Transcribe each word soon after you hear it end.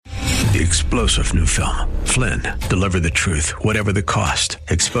The explosive new film, Flynn, deliver the truth, whatever the cost,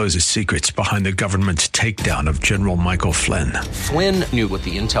 exposes secrets behind the government's takedown of General Michael Flynn. Flynn knew what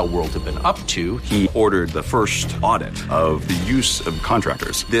the intel world had been up to. He ordered the first audit of the use of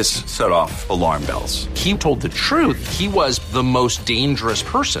contractors. This set off alarm bells. He told the truth. He was the most dangerous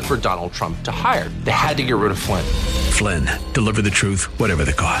person for Donald Trump to hire. They had to get rid of Flynn. Flynn, deliver the truth, whatever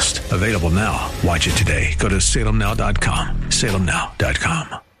the cost. Available now. Watch it today. Go to salemnow.com.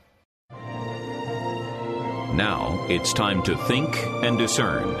 salemnow.com. Now it's time to think and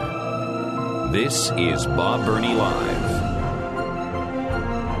discern. This is Bob Burney Live.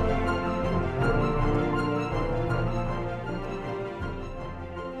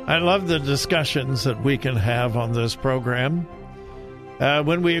 I love the discussions that we can have on this program.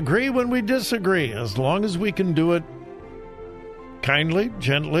 When we agree, when we disagree, as long as we can do it kindly,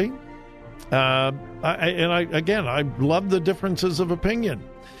 gently. I love the differences of opinion.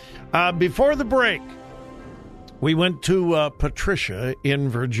 Before the break, we went to Patricia in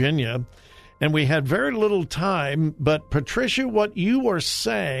Virginia, and we had very little time. But, Patricia, what you were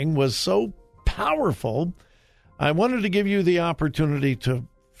saying was so powerful, I wanted to give you the opportunity to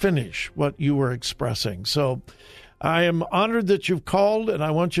finish what you were expressing. So I am honored that you've called, and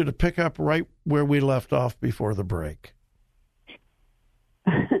I want you to pick up right where we left off before the break.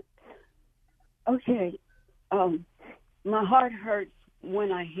 Okay. My heart hurts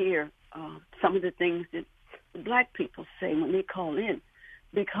when I hear some of the things that Black people say when they call in,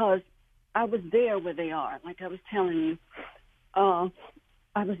 because I was there where they are. Like I was telling you,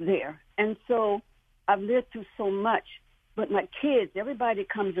 I was there. And so I've lived through so much. But my kids, everybody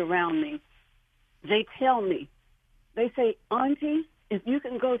comes around me, they tell me, they say, Auntie, if you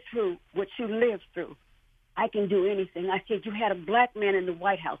can go through what you lived through, I can do anything. I said, you had a Black man in the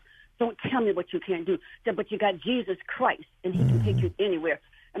White House. Don't tell me what you can't do. I said, but you got Jesus Christ, and he can take you anywhere.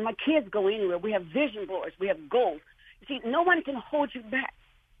 And my kids go anywhere. We have vision boards. We have goals. You see, no one can hold you back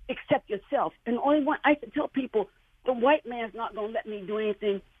except yourself. And the only one, I used to tell people, the white man's not going to let me do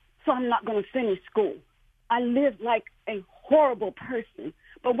anything, so I'm not going to finish school. I lived like a horrible person.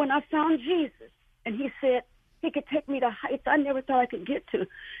 But when I found Jesus, and he said he could take me to heights I never thought I could get to.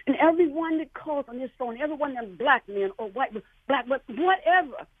 And everyone that calls on this phone, everyone that's Black men or white, Black,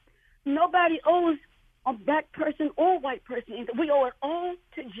 whatever, nobody owes a Black person or white person anything. We owe it all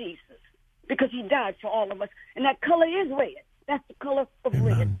to Jesus because he died for all of us. And that color is red. That's the color of Amen.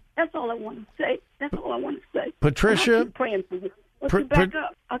 red. That's all I want to say. That's all I want to say. Patricia, I'll keep praying for you. Back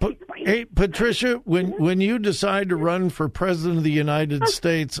up. I'll keep praying. Hey, Patricia, when you decide to run for president of the United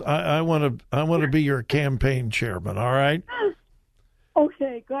States, I want to be your campaign chairman. All right.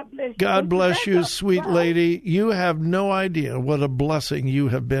 Okay. God bless you. God bless you, sweet lady. You have no idea what a blessing you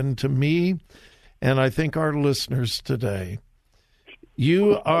have been to me, and I think our listeners today.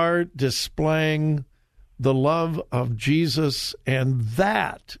 You are displaying the love of Jesus, and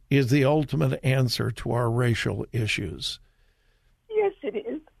that is the ultimate answer to our racial issues. Yes, it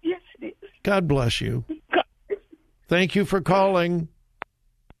is. Yes, it is. God bless you. Thank you for calling.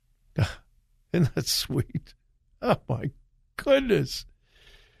 Isn't that sweet? Oh, my goodness.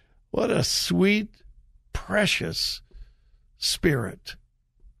 What a sweet, precious spirit.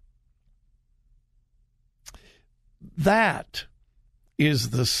 That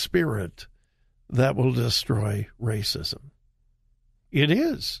is the spirit that will destroy racism. It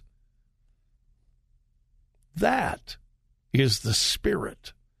is. That is the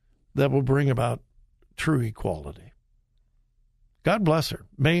spirit that will bring about true equality. God bless her.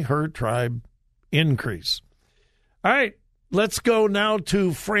 May her tribe increase. All right, let's go now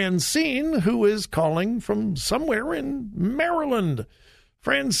to Francine, who is calling from somewhere in Maryland.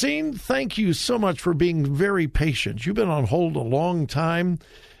 Francine, thank you so much for being very patient. You've been on hold a long time,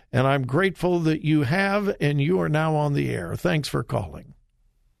 and I'm grateful that you have, and you are now on the air. Thanks for calling.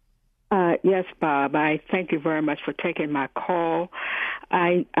 Yes, Bob. I thank you very much for taking my call.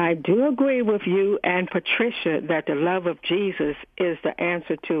 I do agree with you and Patricia that the love of Jesus is the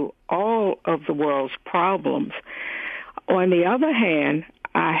answer to all of the world's problems. On the other hand,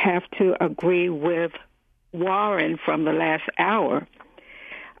 I have to agree with Warren from the last hour.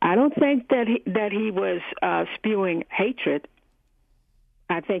 I don't think that he was spewing hatred.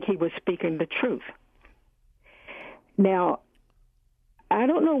 I think he was speaking the truth. Now, I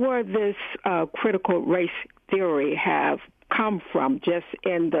don't know where this critical race theory have come from just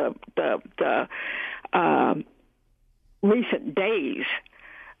in the recent days,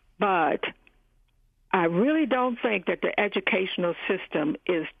 but I really don't think that the educational system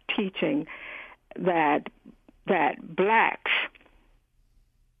is teaching that blacks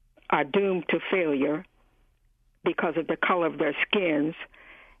are doomed to failure because of the color of their skins,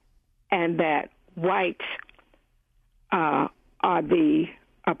 and that whites are the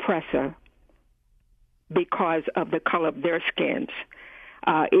oppressor because of the color of their skins,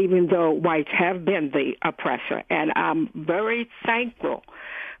 even though whites have been the oppressor. And I'm very thankful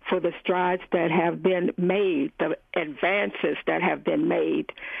for the strides that have been made, the advances that have been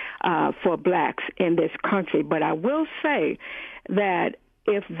made for blacks in this country. But I will say that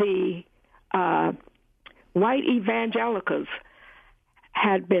if the white evangelicals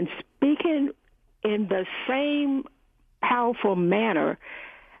had been speaking in the same powerful manner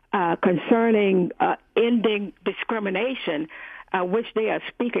concerning ending discrimination, which they are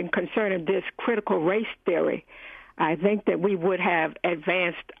speaking concerning this critical race theory, I think that we would have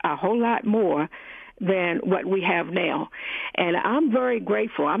advanced a whole lot more than what we have now. And I'm very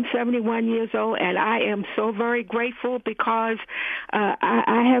grateful. I'm 71 years old, and I am so very grateful because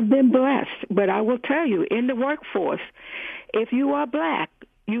I have been blessed. But I will tell you, in the workforce, if you are black,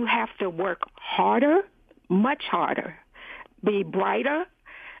 you have to work harder, much harder, be brighter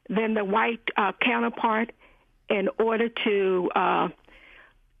than the white counterpart in order to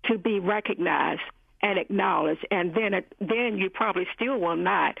be recognized and acknowledged, and then you probably still will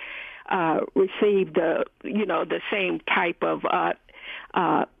not receive the same type of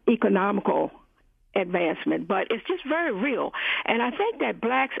economical advancement. But it's just very real, and I think that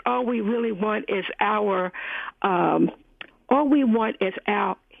blacks, all we want is our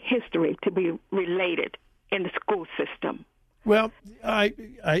history to be related in the school system. Well, I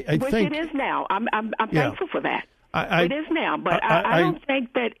which think it is now. I'm thankful for that. It is now, but I don't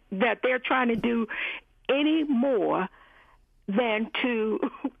think that they're trying to do any more than to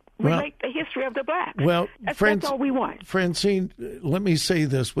relate the history of the blacks. Well, that's all we want. Francine, let me say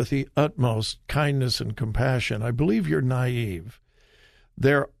this with the utmost kindness and compassion. I believe you're naive.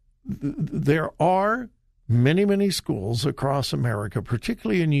 There are many, many schools across America,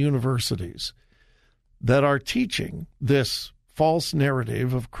 particularly in universities, that are teaching this false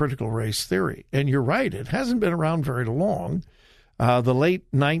narrative of critical race theory. And you're right, it hasn't been around very long. The late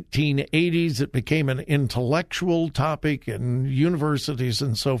 1980s, it became an intellectual topic in universities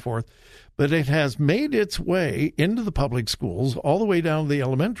and so forth. But it has made its way into the public schools, all the way down to the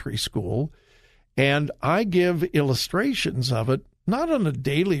elementary school. And I give illustrations of it, not on a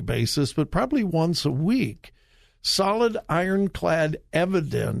daily basis, but probably once a week. Solid, ironclad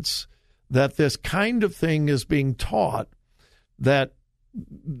evidence that this kind of thing is being taught, that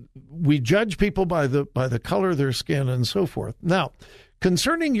we judge people by the color of their skin and so forth. Now,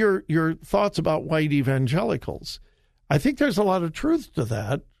 concerning your thoughts about white evangelicals, I think there's a lot of truth to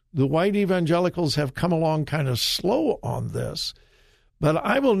that. The white evangelicals have come along kind of slow on this, but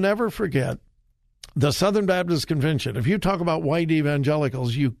I will never forget the Southern Baptist Convention. If you talk about white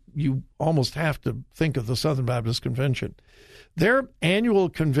evangelicals, you almost have to think of the Southern Baptist Convention. Their annual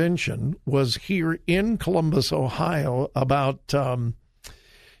convention was here in Columbus, Ohio, about,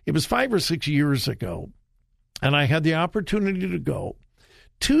 it was 5 or 6 years ago, and I had the opportunity to go.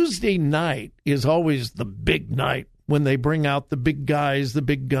 Tuesday night is always the big night when they bring out the big guys, the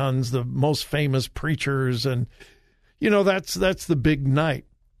big guns, the most famous preachers, and, that's the big night.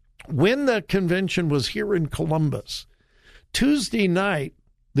 When the convention was here in Columbus, Tuesday night,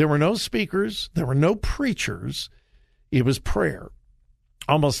 there were no speakers, there were no preachers. It was prayer,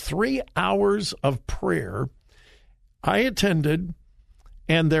 almost 3 hours of prayer. I attended,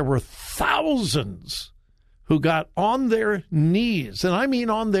 and there were thousands who got on their knees, and I mean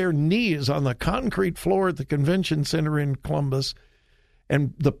on their knees, on the concrete floor at the convention center in Columbus.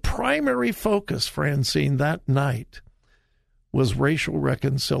 And the primary focus, Francine, that night was racial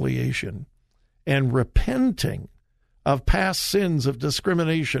reconciliation and repenting of past sins of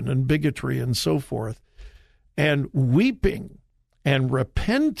discrimination and bigotry and so forth, and weeping and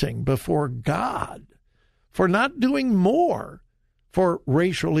repenting before God for not doing more for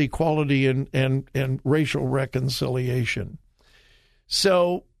racial equality and racial reconciliation.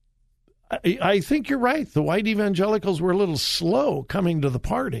 So I think you're right. The white evangelicals were a little slow coming to the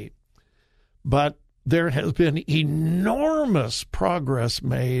party, but there has been enormous progress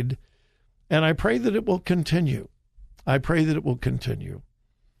made, and I pray that it will continue. I pray that it will continue.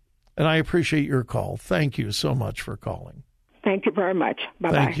 And I appreciate your call. Thank you so much for calling. Thank you very much.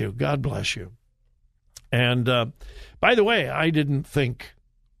 Bye-bye. Thank you. God bless you. And by the way, I didn't think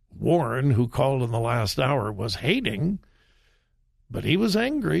Warren, who called in the last hour, was hating, but he was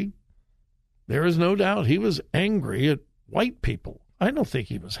angry. There is no doubt he was angry at white people. I don't think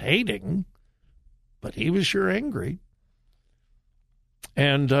he was hating, but he was sure angry.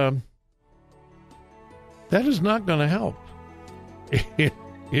 And that is not going to help. It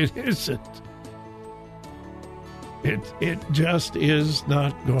isn't. It just is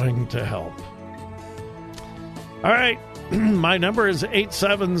not going to help. All right. My number is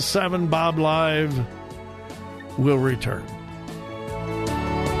 877-BOB-LIVE. We'll return.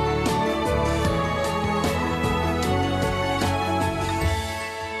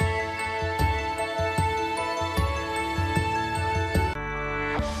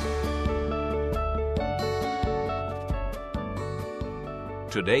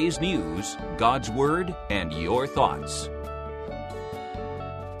 Today's news, God's Word, and your thoughts.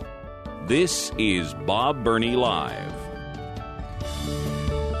 This is Bob Burney Live.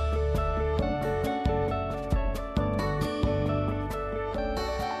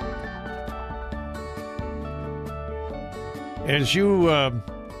 As you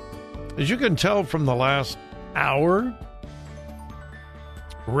can tell from the last hour,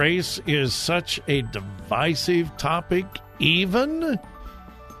 race is such a divisive topic, even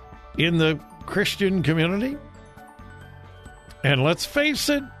in the Christian community. And let's face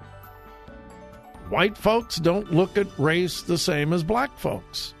it, white folks don't look at race the same as black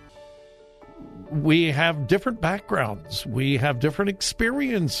folks. We have different backgrounds. We have different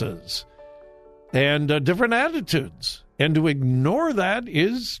experiences and different attitudes. And to ignore that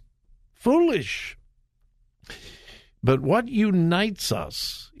is foolish. But what unites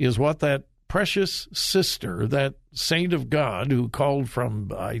us is what that precious sister, that saint of God who called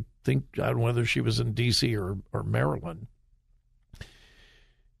from, I don't know whether she was in D.C. or Maryland.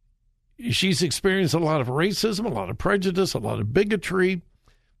 She's experienced a lot of racism, a lot of prejudice, a lot of bigotry,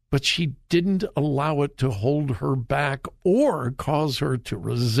 but she didn't allow it to hold her back or cause her to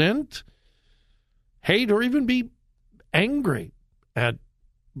resent, hate, or even be angry at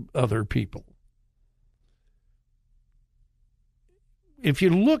other people. If you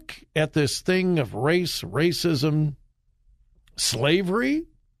look at this thing of race, racism, slavery,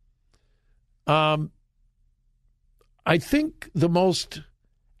 I think the most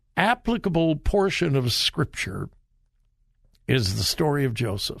applicable portion of Scripture is the story of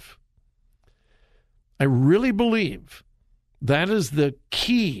Joseph. I really believe that is the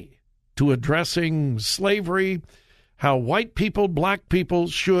key to addressing slavery, how white people, black people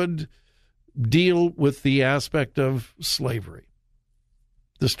should deal with the aspect of slavery.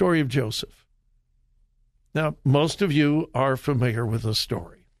 The story of Joseph. Now, most of you are familiar with the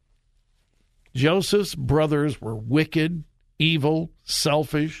story. Joseph's brothers were wicked, evil,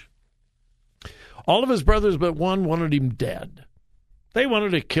 selfish. All of his brothers but one wanted him dead. They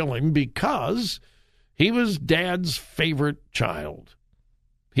wanted to kill him because he was Dad's favorite child.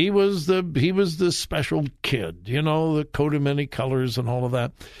 He was the special kid, the coat of many colors and all of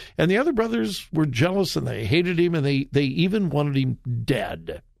that. And the other brothers were jealous and they hated him and they even wanted him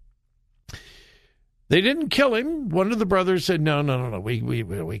dead. They didn't kill him. One of the brothers said, no,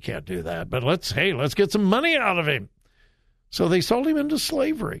 we can't do that. But let's get some money out of him. So they sold him into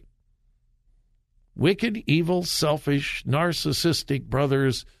slavery. Wicked, evil, selfish, narcissistic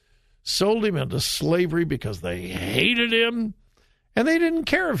brothers sold him into slavery because they hated him. And they didn't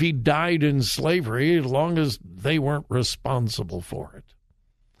care if he died in slavery as long as they weren't responsible for it.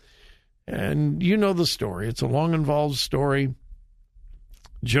 And you know the story. It's a long, involved story.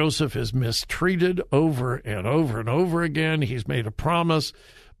 Joseph is mistreated over and over and over again. He's made a promise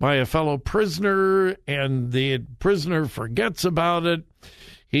by a fellow prisoner, and the prisoner forgets about it.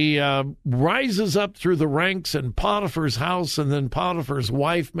 He rises up through the ranks in Potiphar's house, and then Potiphar's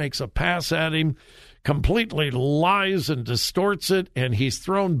wife makes a pass at him, completely lies and distorts it, and he's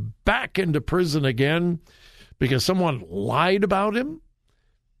thrown back into prison again because someone lied about him.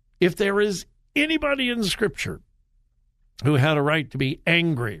 If there is anybody in Scripture who had a right to be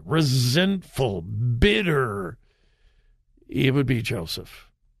angry, resentful, bitter, it would be Joseph.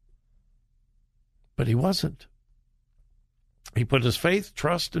 But he wasn't. He put his faith,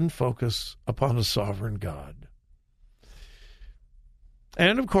 trust, and focus upon a sovereign God.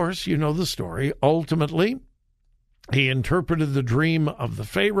 And, of course, you know the story. Ultimately, he interpreted the dream of the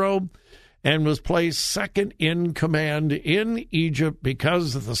Pharaoh and was placed second in command in Egypt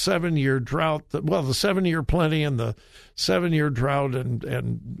because of the 7-year drought, the 7-year plenty and the 7-year drought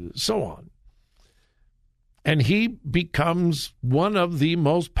and so on. And he becomes one of the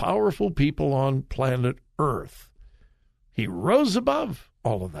most powerful people on planet Earth. He rose above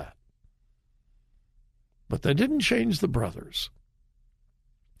all of that. But that didn't change the brothers.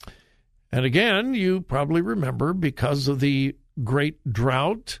 And again, you probably remember, because of the great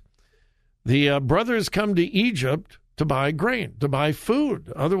drought, the brothers come to Egypt to buy grain, to buy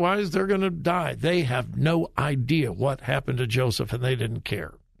food. Otherwise, they're going to die. They have no idea what happened to Joseph, and they didn't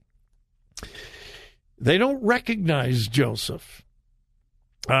care. They don't recognize Joseph.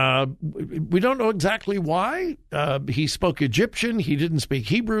 We don't know exactly why. He spoke Egyptian. He didn't speak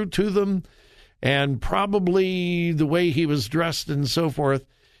Hebrew to them. And probably the way he was dressed and so forth,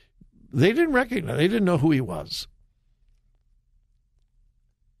 they didn't recognize, they didn't know who he was.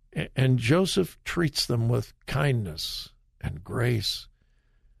 And Joseph treats them with kindness and grace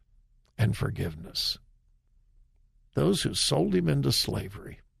and forgiveness. Those who sold him into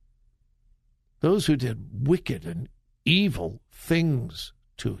slavery, those who did wicked and evil things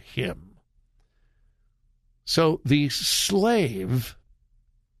to him. So the slave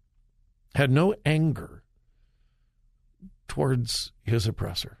had no anger towards his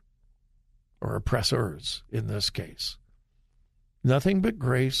oppressor, or oppressors in this case. Nothing but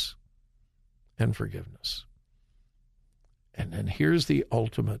grace and forgiveness. And then here's the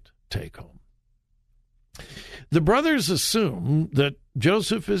ultimate take-home. The brothers assume that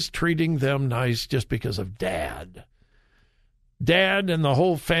Joseph is treating them nice just because of Dad. Dad and the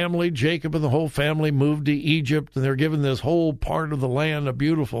whole family, Jacob and the whole family, moved to Egypt, and they're given this whole part of the land, a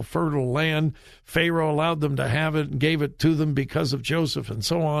beautiful, fertile land. Pharaoh allowed them to have it and gave it to them because of Joseph and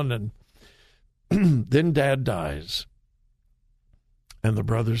so on. And then Dad dies. And the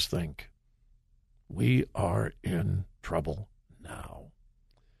brothers think, we are in trouble now.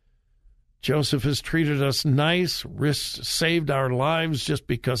 Joseph has treated us nice, saved our lives just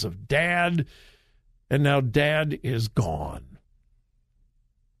because of Dad, and now Dad is gone.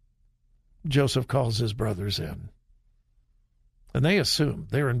 Joseph calls his brothers in, and they assume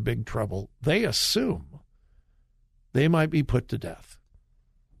they're in big trouble. They assume they might be put to death.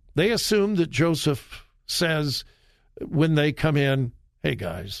 They assume that Joseph says when they come in, hey,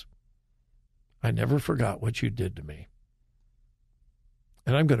 guys, I never forgot what you did to me,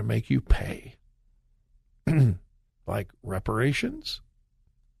 and I'm going to make you pay. Like reparations?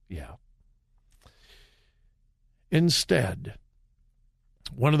 Yeah. Instead,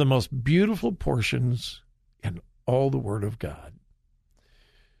 one of the most beautiful portions in all the Word of God,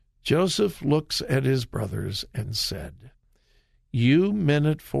 Joseph looks at his brothers and said, you meant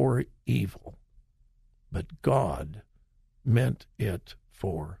it for evil, but God meant it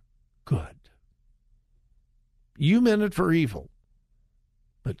for good. You meant it for evil,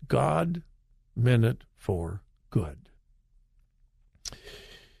 but God meant it for good.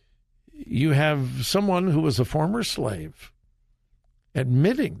 You have someone who was a former slave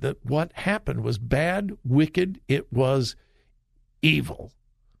admitting that what happened was bad, wicked, it was evil.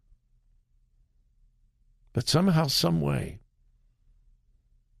 But somehow, some way,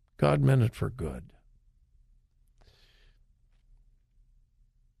 God meant it for good.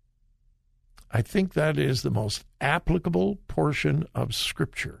 I think that is the most applicable portion of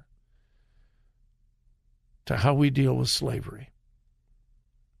Scripture to how we deal with slavery.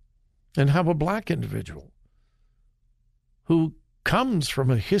 And how a black individual who comes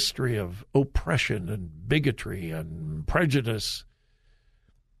from a history of oppression and bigotry and prejudice,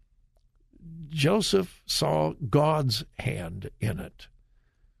 Joseph saw God's hand in it.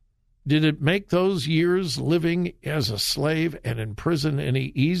 Did it make those years living as a slave and in prison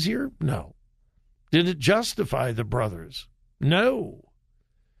any easier? No. Did it justify the brothers? No.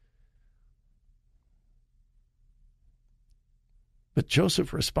 But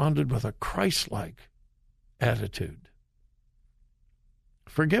Joseph responded with a Christ-like attitude.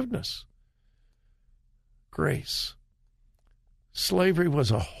 Forgiveness. Grace. Slavery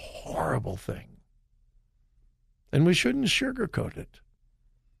was a horrible thing, and we shouldn't sugarcoat it.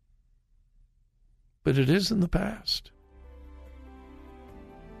 But it is in the past.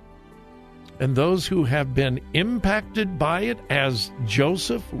 And those who have been impacted by it, as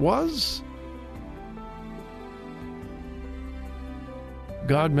Joseph was,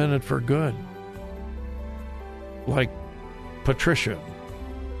 God meant it for good. Like Patricia,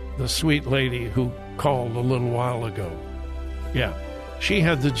 the sweet lady who called a little while ago. Yeah, she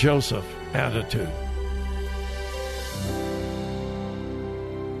had the Joseph attitude.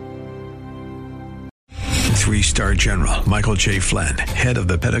 Three-star General Michael J. Flynn, head of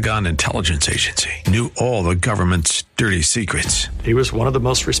the Pentagon Intelligence Agency, knew all the government's dirty secrets. He was one of the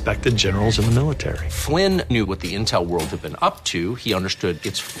most respected generals in the military. Flynn knew what the intel world had been up to. He understood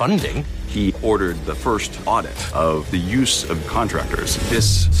its funding. He ordered the first audit of the use of contractors.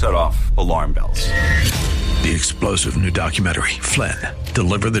 This set off alarm bells. The explosive new documentary, Flynn,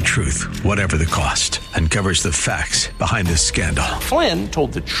 Deliver the Truth, Whatever the Cost, uncovers the facts behind the scandal. Flynn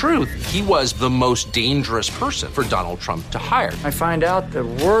told the truth. He was the most dangerous person for Donald Trump to hire. I find out the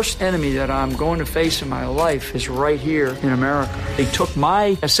worst enemy that I'm going to face in my life is right here in America. They took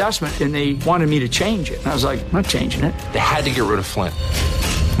my assessment and they wanted me to change it. And I was like, I'm not changing it. They had to get rid of Flynn.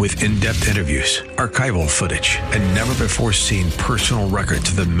 with in-depth interviews, archival footage, and never-before-seen personal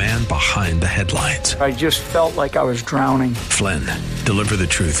records of the man behind the headlines. I just felt like I was drowning. Flynn, deliver the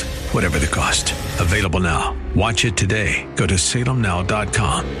truth, whatever the cost. Available now. Watch it today. Go to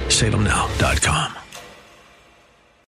salemnow.com. salemnow.com.